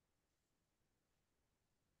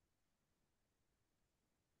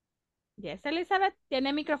 Yes, Elizabeth. Tiene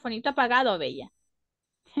el microfonito apagado, bella.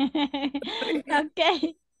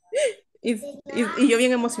 Ok. Y yo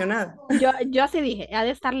bien emocionada. Yo sí dije, ha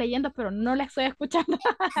de estar leyendo, pero no la estoy escuchando.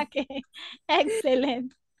 Ok.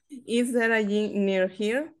 Excelente. Is there a gym near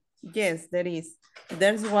here? Yes, there is.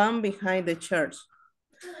 There's one behind the church.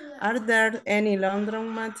 Are there any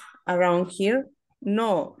laundromat around here?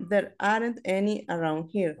 No, there aren't any around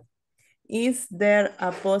here. Is there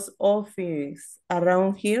a post office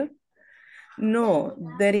around here? No,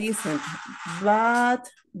 there isn't, but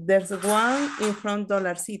there's one in front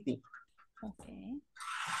Dollar City. Okay.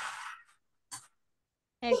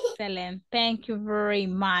 Excellent. Thank you very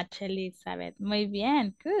much, Elizabeth. Muy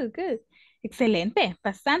bien. Good, good. Excelente.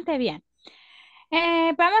 Bastante bien.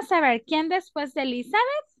 Vamos a ver, ¿quién después de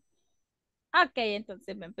Elizabeth? Ok,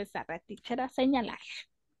 entonces voy a empezar a teacher a señalar.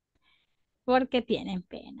 Porque tienen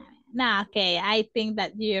pena. No, ok, I think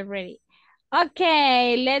that you're ready. Ok,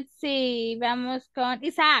 let's see. Vamos con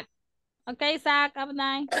Isaac. Ok, Isaac, up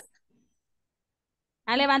nine.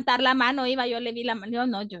 A levantar la mano iba, yo le vi la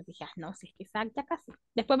mano. Yo dije, no, si es que Isaac ya casi.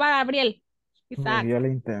 Después va Gabriel. Me Isaac. dio la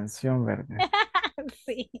intención, ¿verdad?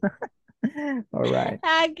 Sí. All right.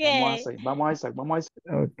 Okay. Vamos, Isaac.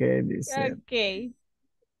 Okay, dice. Okay.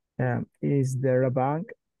 Is there a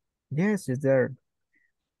bank? Yes, is there.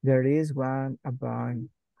 There is one about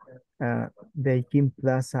the King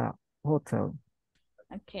Plaza Hotel.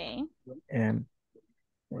 Okay.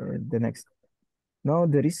 The next. No,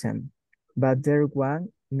 there isn't. But there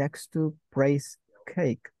one next to praise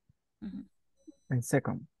cake? Mhm. And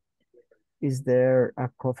second, is there a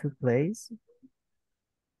coffee place?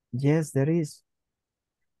 Yes, there is.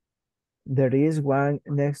 There is one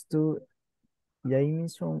next to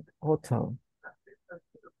Jameson Hotel.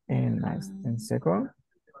 And second,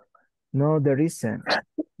 no, there isn't,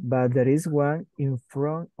 but there is one in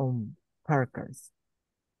front of Parker's.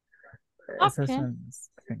 Okay.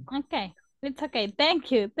 Okay. It's okay.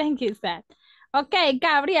 Thank you. Thank you, Seth. Okay,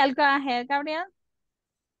 Gabriel, go ahead, Gabriel.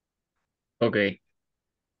 Okay.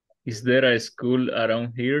 Is there a school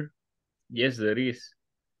around here? Yes, there is.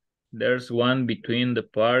 There's one between the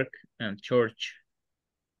park and church.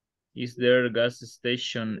 Is there a gas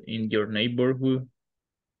station in your neighborhood?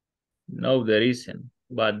 No, there isn't,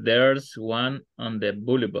 but there's one on the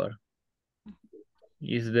boulevard.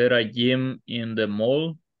 Is there a gym in the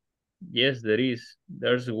mall? Yes, there is.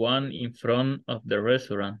 There's one in front of the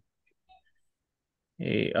restaurant.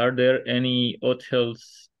 Are there any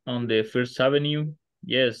hotels on the First Avenue?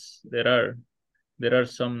 Yes, there are. There are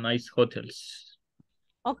some nice hotels.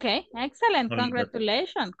 Okay, excellent. Only that.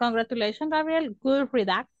 Congratulations. Congratulations, Gabriel. Good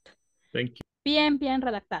redact. Thank you. Bien, bien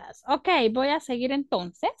redactadas. Ok, voy a seguir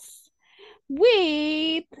entonces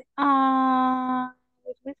with,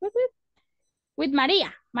 with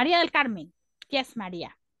María. María del Carmen. Yes, María,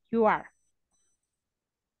 you are.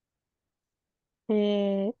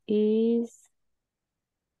 Is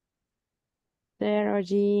there a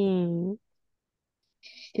gym?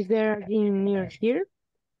 Is there a gym near here?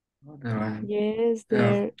 Yes,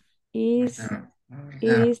 there is.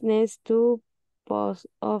 It is next to post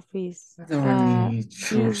office.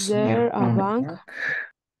 Is there a bank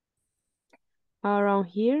around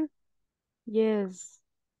here? Yes,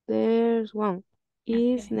 there's one.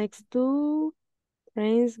 Is next to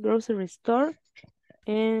Friends grocery store.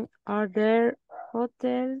 And are there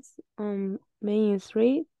hotels on Main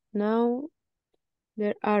Street? No,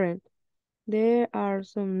 there aren't. There are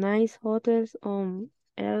some nice hotels on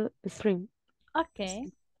L Street. Okay.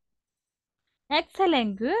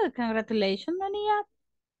 Excellent, good. Congratulations, María.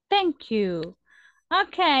 Thank you.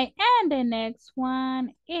 Okay, and the next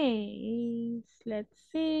one is, let's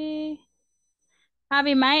see.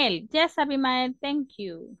 Abimael. Yes, Abimael, thank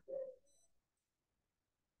you.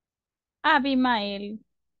 Abimael.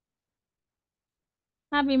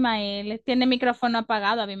 Abimael, tiene micrófono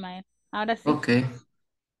apagado, Abimael. Ahora sí. Okay.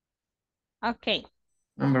 Okay.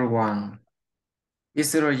 Number 1.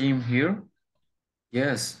 Is there a gym here?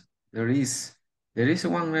 Yes, there is. There is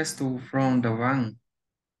one next to from the van.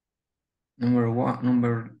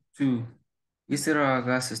 Number 2. Is there a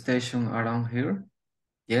gas station around here?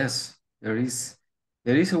 Yes, there is.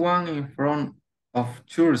 There is one in front of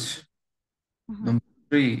church. Number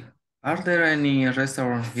 3. Are there any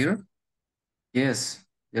restaurants here? Yes,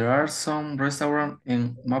 there are some restaurants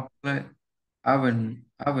in Maple Avenue.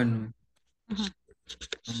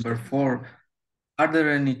 Number 4. Are there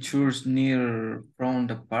any churches near from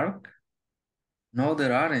the park? No,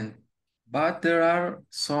 there aren't, but there are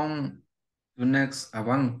some next a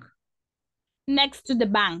bank. Next to the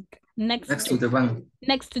bank. Next to the bank.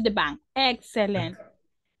 Next to the bank. Excellent.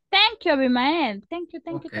 Thank you, Abimael. Thank you,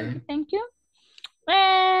 thank you, thank you, thank you.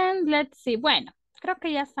 And let's see. Bueno, creo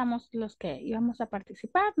que ya estamos los que íbamos a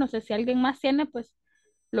participar. No sé si alguien más tiene, pues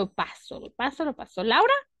lo paso, lo paso, lo paso.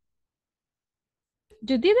 ¿Laura?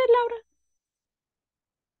 You did it,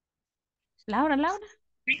 Laura? Laura?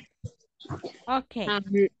 Okay.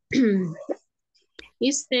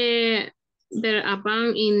 Is there a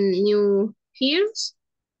bank in New Hills?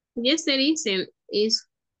 Yes, there isn't. Is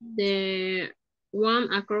the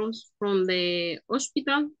one across from the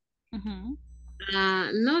hospital?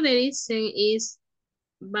 No, there isn't.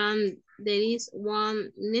 There is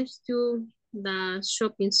one next to the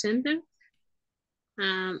shopping center.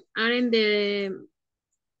 Aren't there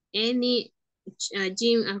any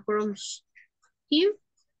gym across here?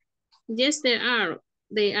 Yes, there are.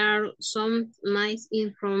 There are some nice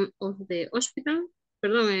in front of the hospital.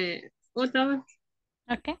 Perdón, hotel.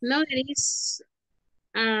 Okay. No, there is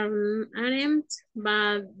aren't,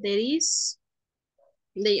 but they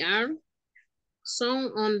are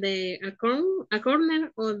some on the a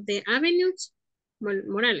corner of the avenues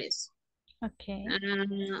Morales. Okay.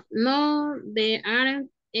 No, there aren't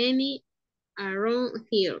any around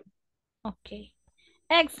here. Okay.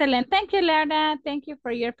 Excellent. Thank you, Laura. Thank you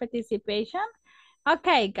for your participation.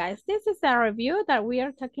 Okay, guys, this is a review that we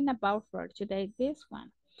are talking about for today, this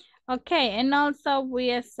one. Okay, and also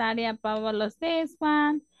we study about this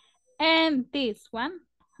one and this one,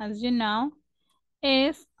 as you know,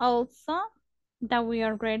 is also that we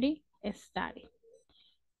already studied.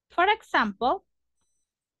 For example,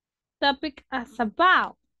 topic as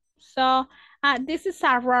about So this is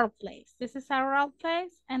a role place. This is a role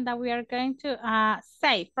place, and that we are going to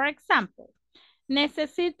say, for example,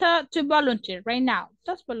 necesito to volunteer right now.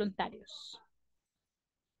 Dos voluntarios.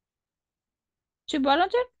 To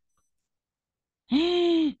volunteer?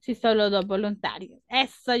 Sí, solo dos voluntarios.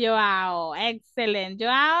 Eso, Joao. Excelente.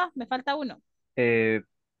 Joao, me falta uno.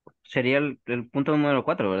 Sería el punto número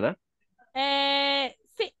 4, ¿verdad?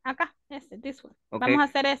 Sí, acá, this one. Ok. Vamos a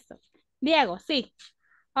hacer esto. Diego, sí.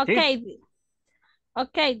 Ok. Sí.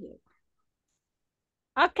 Ok, Diego.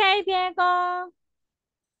 Ok, Diego.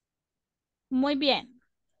 Muy bien.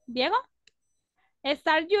 Diego,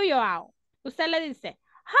 start you, Joao. Usted le dice,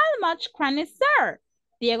 how much crime is there?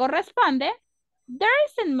 Diego responde, there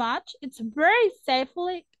isn't much. It's very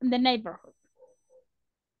safely in the neighborhood.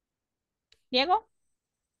 Diego.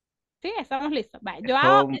 Sí, estamos listos. Vale,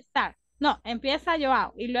 Joao, start. No, empieza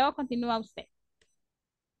Joao y luego continúa usted.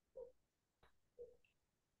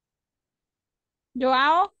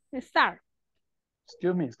 Joao, start.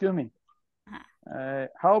 Excuse me.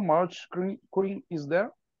 How much cream is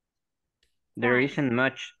there? There isn't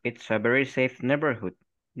much. It's a very safe neighborhood.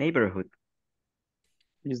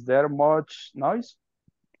 Is there much noise?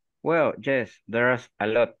 Well, yes, there's a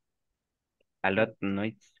lot. A lot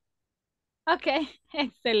noise. Okay,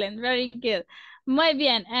 excellent. Very good. Muy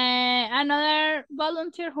bien. Another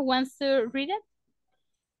volunteer who wants to read it?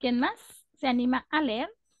 ¿Quién más se anima a leer?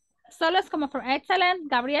 Solo es como for excellent.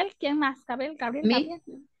 Gabriel, ¿quién más? Gabriel. Me.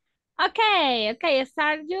 Okay,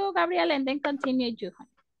 start you, Gabriel, and then continue you.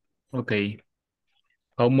 Okay.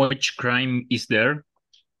 How much crime is there?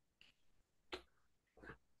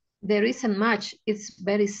 There isn't much. It's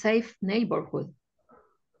very safe neighborhood.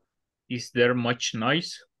 Is there much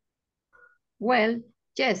noise? Well,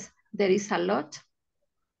 yes, there is a lot.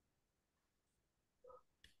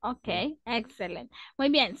 Ok, excelente. Muy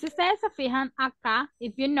bien, si ustedes se fijan acá,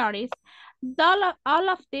 if you notice, all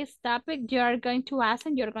of this topic you are going to ask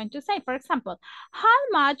and you're going to say, for example, how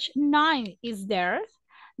much noise is there?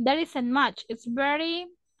 There isn't much. It's very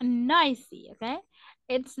noisy, okay?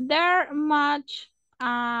 Is there much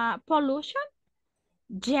pollution?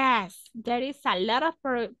 Yes, there is a lot of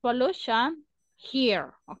pollution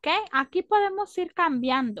here, okay? Aquí podemos ir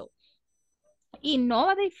cambiando. Y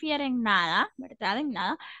no difiere en nada, ¿verdad? En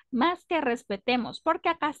nada, más que respetemos, porque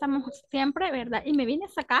acá estamos siempre, ¿verdad? Y me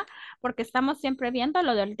vienes acá porque estamos siempre viendo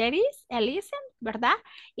lo del there is, el isn't, ¿verdad?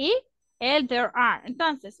 Y el there are.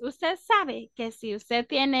 Entonces, usted sabe que si usted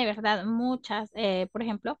tiene, ¿verdad? Muchas, por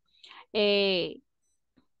ejemplo,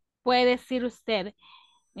 puede decir usted,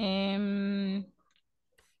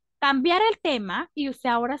 cambiar el tema y usted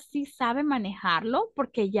ahora sí sabe manejarlo,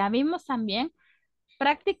 porque ya vimos también.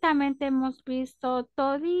 Prácticamente hemos visto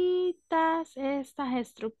toditas estas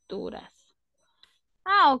estructuras.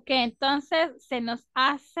 Ok, entonces se nos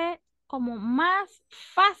hace como más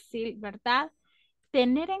fácil, ¿verdad?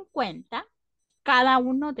 Tener en cuenta cada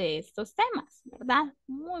uno de estos temas, ¿verdad?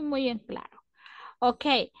 Muy en claro. Ok,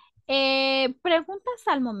 preguntas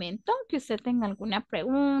al momento, que usted tenga alguna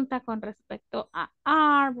pregunta con respecto a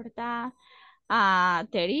R, ¿verdad?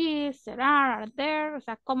 There is, there are there, o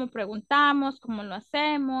sea, cómo preguntamos, cómo lo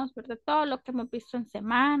hacemos, ¿verdad? Todo lo que hemos visto en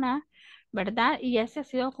semana, ¿verdad? Y ese ha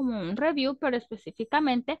sido como un review, pero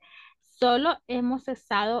específicamente solo hemos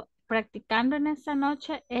estado practicando en esta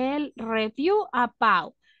noche el review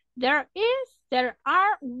about there is, there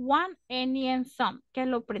are, one, any, and some, que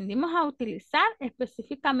lo aprendimos a utilizar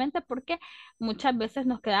específicamente porque muchas veces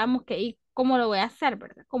nos quedamos que, ¿y cómo lo voy a hacer,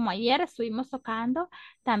 verdad? Como ayer estuvimos tocando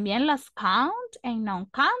también los count and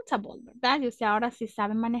non-countable, ¿verdad? Y usted ahora sí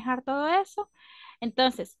sabe manejar todo eso.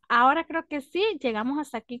 Entonces, ahora creo que sí, llegamos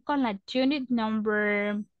hasta aquí con la unit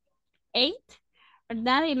number 8,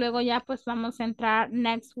 ¿verdad? Y luego ya pues vamos a entrar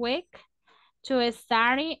next week to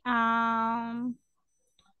study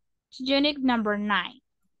unit number 9,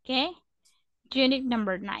 ¿ok? Unit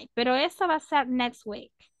number 9, pero eso va a ser next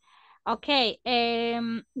week. Okay,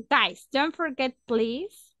 guys, don't forget,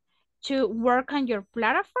 please, to work on your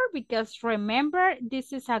platform because remember,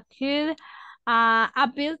 this is a good,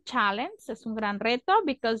 a build challenge. Es un gran reto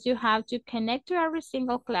because you have to connect to every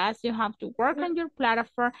single class. You have to work on your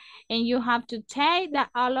platform and you have to take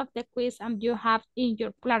all of the quiz and you have in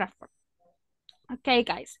your platform. Okay,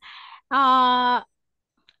 guys. I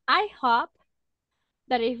hope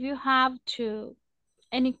that if you have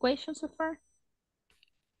any questions so far?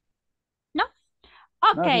 No?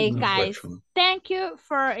 Okay, guys. Thank you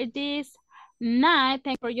for this night.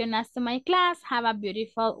 Thank you for joining us to my class. Have a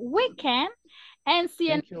beautiful weekend and see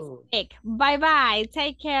you next week. Bye-bye.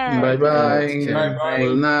 Take care. Bye-bye. Bye-bye.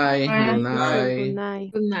 Good night. Bye, Good teacher. Good night.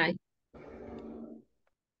 night. Good night.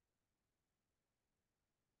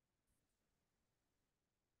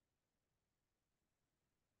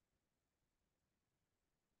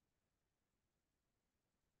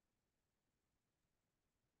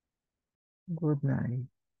 Good night.